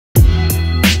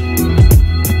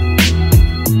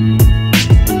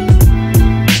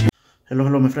Hello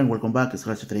my friend, welcome back. It's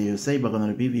Scratch Trader USA. Back on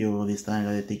the video. This time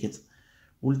I got the tickets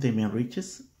Ultimate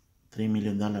Riches, $3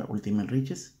 million Ultimate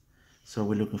Riches. So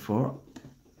we're looking for,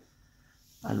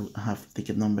 I have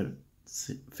ticket number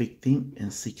 15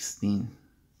 and 16.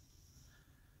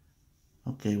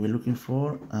 Okay, we're looking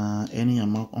for any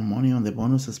amount of money on the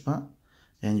bonus spot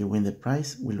and you win the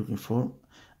prize. We're looking for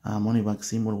money back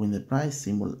symbol win the prize,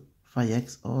 symbol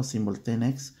 5x or symbol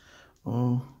 10x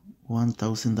or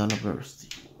 $1,000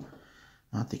 burst.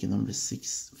 Ticket number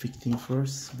 15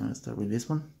 first. I'm gonna start with this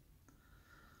one.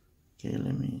 Okay,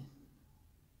 let me.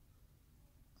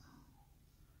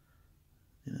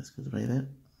 Yeah, that's good right there.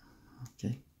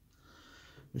 Okay.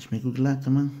 Wish me good luck,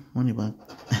 come on. Money back.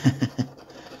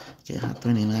 Okay, I have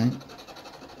 29,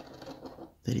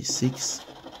 36,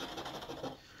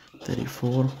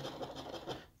 34,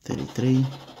 33,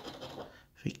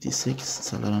 56.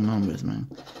 It's a lot of numbers, man.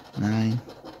 9,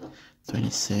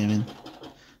 27,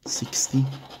 60,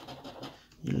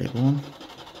 11,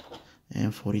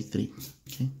 and 43.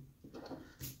 Okay,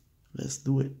 let's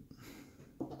do it.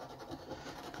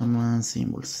 Come on,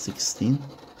 symbols 16,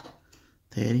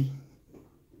 30,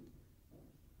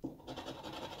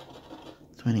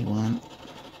 21,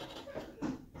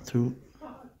 2,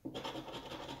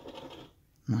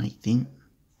 19,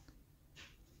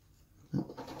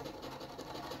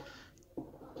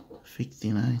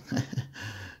 59.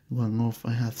 One off,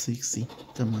 I have 60.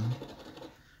 Come on.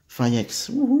 5x.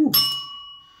 Woohoo!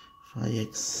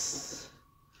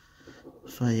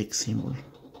 5x symbol.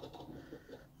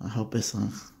 I hope it's a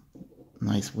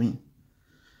nice win.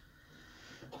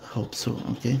 I hope so.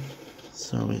 Okay.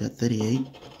 So we got 38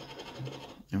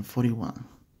 and 41.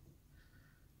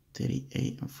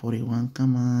 38 and 41.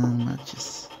 Come on,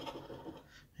 matches.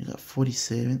 We got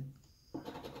 47,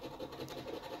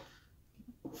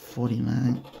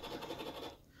 49.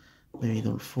 Baby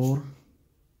doll 4,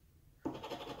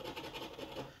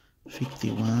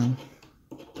 51,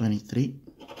 23,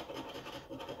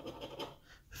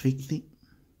 50.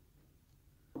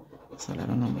 That's a lot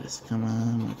of numbers. Come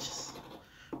on, matches.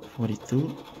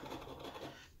 42,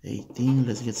 18.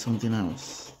 Let's get something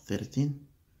else. 13.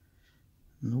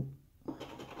 Nope.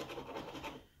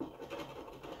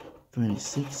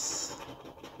 26,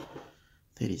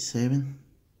 37.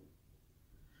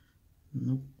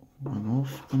 Nope. One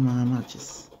off. Come on,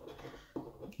 matches.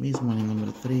 Miss money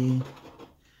number 3,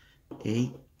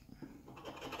 8,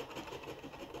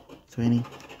 20,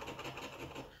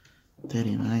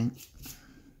 39.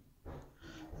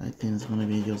 I think it's gonna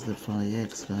be just the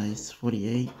 5x, guys.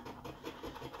 48,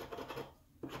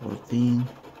 14,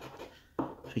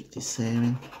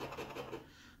 57,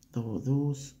 double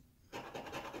deuce,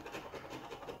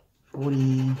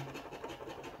 40,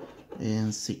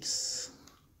 and 6.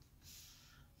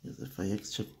 Use the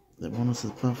 5x, check the bonus is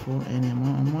part for any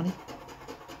amount of money.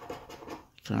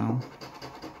 Crown,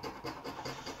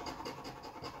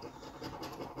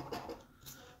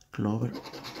 clover,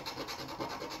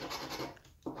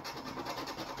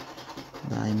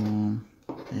 diamond,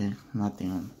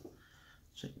 nothing on.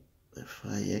 Check the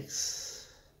 5x.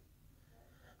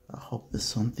 I hope there's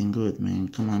something good, man.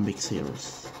 Come on, big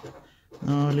zeros.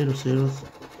 No, little zeros.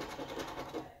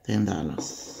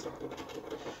 $10.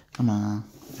 Come on.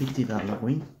 $50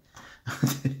 win.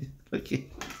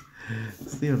 Okay,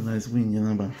 still a nice win, you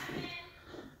know, but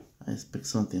I expect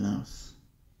something else.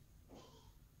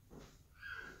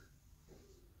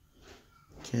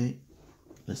 Okay,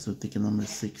 let's do ticket number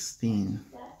 16.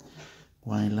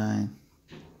 White line.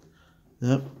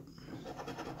 Yep.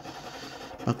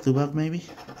 Back to back, maybe.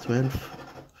 12,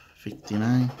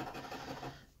 59,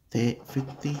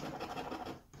 50,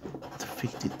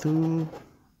 52,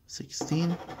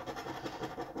 16.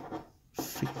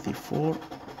 54,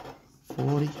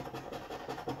 40,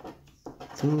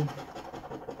 2,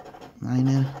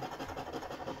 9,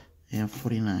 and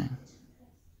 49.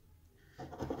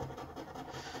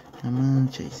 Come on,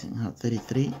 chasing out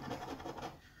 33,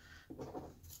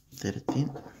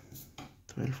 13,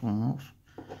 12, one off,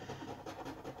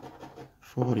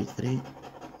 43,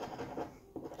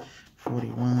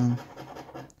 41,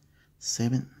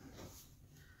 7,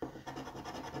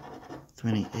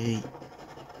 28,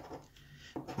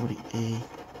 48,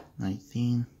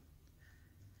 19,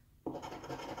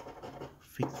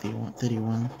 51,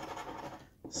 31,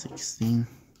 16,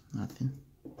 nothing,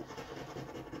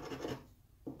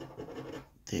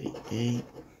 38,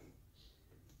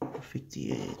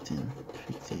 58, and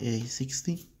 58,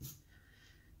 60.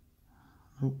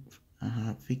 Oh, I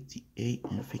have 58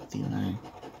 and 59,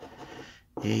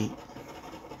 8,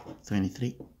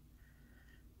 23,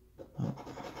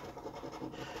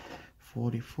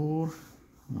 44.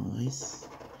 Nice.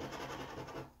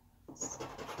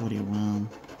 41,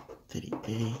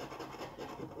 38,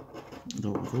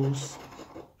 double dose,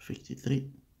 53,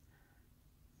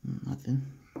 nothing.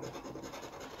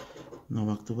 No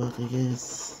back to back, I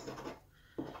guess.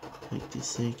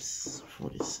 56,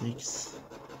 46,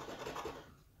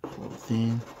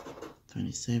 14,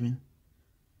 27,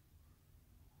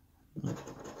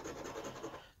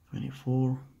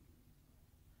 24,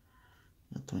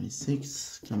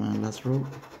 26, come on, last row,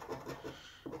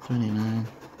 29,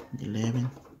 11,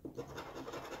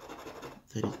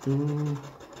 32,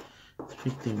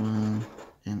 51,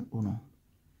 and 1.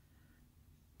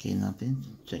 Okay, nothing.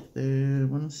 Check the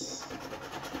bonus.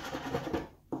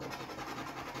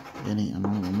 Any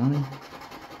amount of money?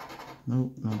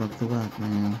 Nope, no back to back,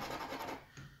 man.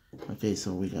 Okay,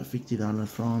 so we got $50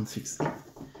 from 60.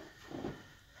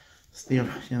 Still,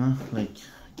 you know, like,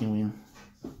 can win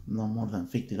no more than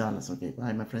 $50. Okay,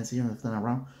 bye, my friends. See you next time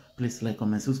around. Please like,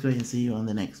 comment, subscribe, and see you on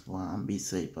the next one. Be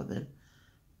safe out there.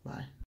 Bye.